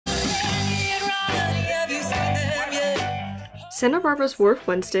Santa Barbara's Wharf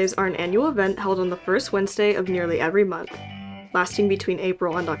Wednesdays are an annual event held on the first Wednesday of nearly every month. Lasting between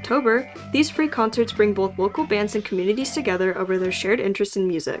April and October, these free concerts bring both local bands and communities together over their shared interest in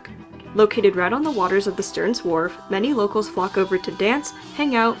music. Located right on the waters of the Stearns Wharf, many locals flock over to dance,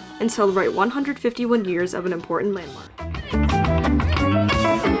 hang out, and celebrate 151 years of an important landmark.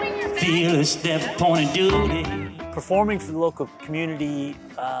 Performing for the local community,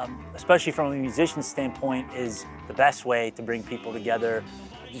 especially from a musician standpoint, is the best way to bring people together.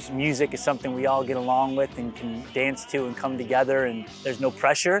 Just music is something we all get along with and can dance to and come together, and there's no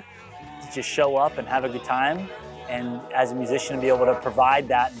pressure to just show up and have a good time. And as a musician, to be able to provide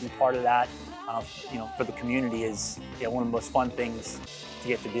that and be part of that, for the community is one of the most fun things to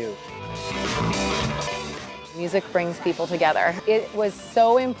get to do. Music brings people together. It was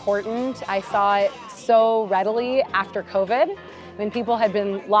so important. I saw it so readily after COVID, when people had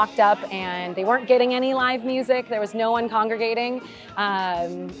been locked up and they weren't getting any live music, there was no one congregating,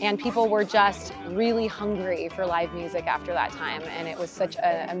 and people were just really hungry for live music after that time, and it was such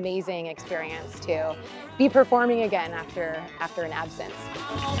an amazing experience to be performing again after an absence.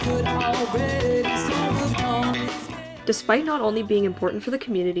 Despite not only being important for the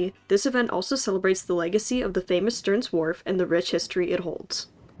community, this event also celebrates the legacy of the famous Stearns Wharf and the rich history it holds.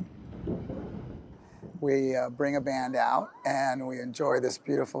 We bring a band out and we enjoy this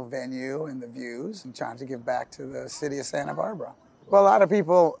beautiful venue and the views and trying to give back to the city of Santa Barbara. Well, a lot of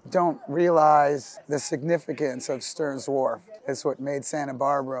people don't realize the significance of Stearns Wharf. It's what made Santa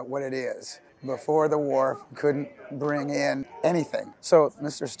Barbara what it is. Before the wharf, couldn't bring in anything. So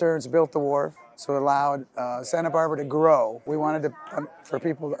Mr. Stearns built the wharf, so it allowed Santa Barbara to grow. We wanted for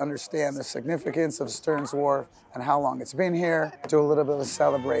people to understand the significance of Stearns Wharf and how long it's been here, do a little bit of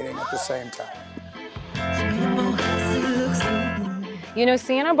celebrating at the same time. You know,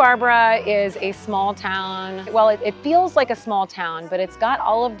 Santa Barbara is a small town. Well, it feels like a small town, but it's got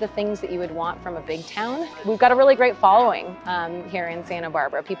all of the things that you would want from a big town. We've got a really great following here in Santa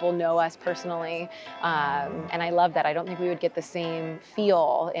Barbara. People know us personally, and I love that. I don't think we would get the same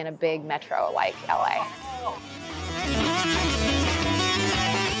feel in a big metro like LA.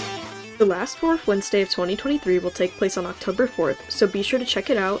 The last Wharf Wednesday of 2023 will take place on October 4th, so be sure to check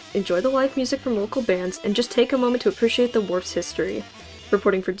it out, enjoy the live music from local bands, and just take a moment to appreciate the Wharf's history.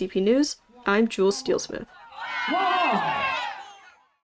 Reporting for DP News, I'm Jules Steelsmith.